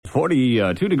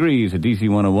42 degrees at DC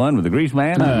 101 with the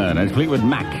Greasman. That's Fleetwood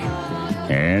Mac.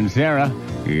 And Sarah,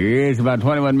 it's about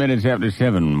 21 minutes after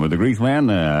 7 with the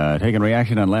Greasman. Taking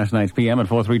reaction on last night's PM at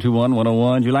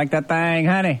 4321-101. Did you like that thing,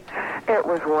 honey? It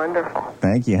was wonderful.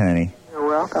 Thank you, honey. You're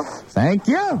welcome. Thank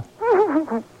you.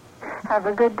 Have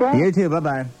a good day. You too.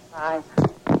 Bye-bye. Bye.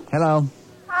 Hello.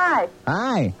 Hi.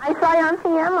 Hi. I saw you on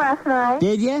PM last night.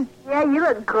 Did you? Yeah, you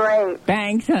look great.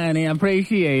 Thanks, honey. I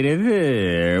appreciate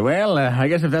it. Well, I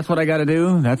guess if that's what I gotta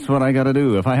do, that's what I gotta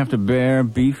do. If I have to bear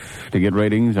beef to get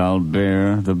ratings, I'll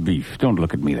bear the beef. Don't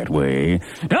look at me that way.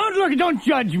 Don't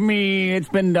judge me. It's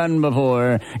been done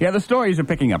before. Yeah, the stories are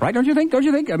picking up, right? Don't you think?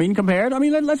 I mean, compared. I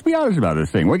mean, let's be honest about this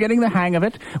thing. We're getting the hang of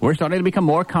it. We're starting to become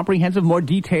more comprehensive, more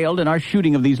detailed in our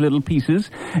shooting of these little pieces.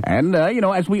 And,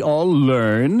 as we all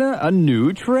learn a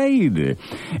new trade.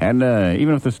 And,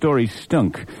 even if the story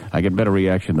stunk, I get better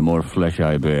reaction the more flesh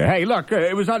I bear. Hey, look,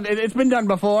 it's been done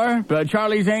before.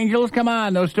 Charlie's Angels, come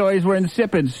on. Those stories were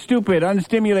insipid, stupid,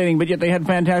 unstimulating, but yet they had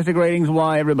fantastic ratings.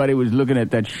 Why? Everybody was looking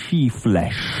at that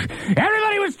she-flesh.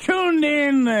 Everybody was tuned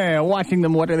in, watching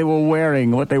them, what they were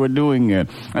wearing, what they were doing.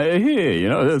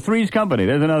 Here, Three's Company.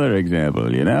 There's another example.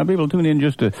 People tune in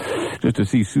just to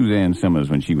see Suzanne Summers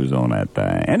when she was on that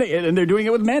thing. And they're doing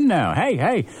it with men now.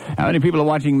 Hey, how many people are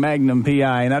watching Magnum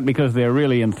P.I. not because they're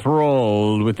really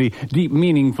enthralled with the deep,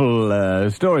 meaningful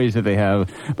stories that they have,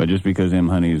 but just because them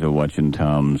honeys are watching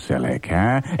Tom Selleck,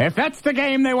 huh? If that's the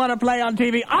game they want to play on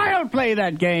TV, I'll play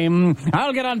that game.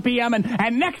 I'll get on PM,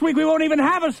 and next week we won't even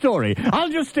have a story. I'll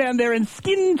just stand there in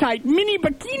skin-tight mini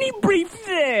bikini briefs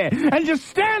and just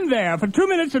stand there for 2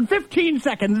 minutes and 15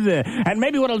 seconds. And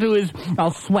maybe what I'll do is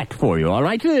I'll sweat for you, all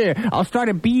right? I'll start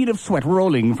a bead of sweat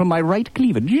rolling from my right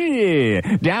cleavage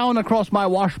down across my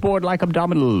washboard like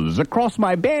abdominals, across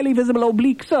my barely visible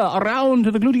obliques, around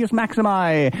to the gluteus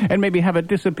maximi, and maybe have it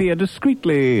disappear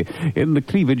discreetly in the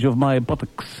cleavage of my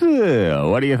buttocks.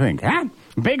 What do you think, huh?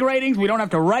 Big ratings, we don't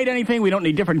have to write anything, we don't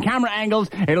need different camera angles.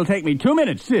 It'll take me 2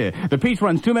 minutes. The piece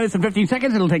runs 2 minutes and 15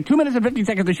 seconds. It'll take 2 minutes and 15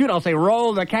 seconds to shoot. I'll say,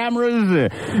 roll the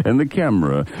cameras, and the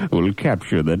camera will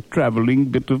capture that traveling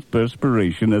bit of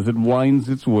perspiration as it winds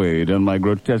its way down my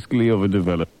grotesquely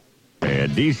overdeveloped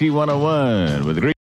DC 101 with the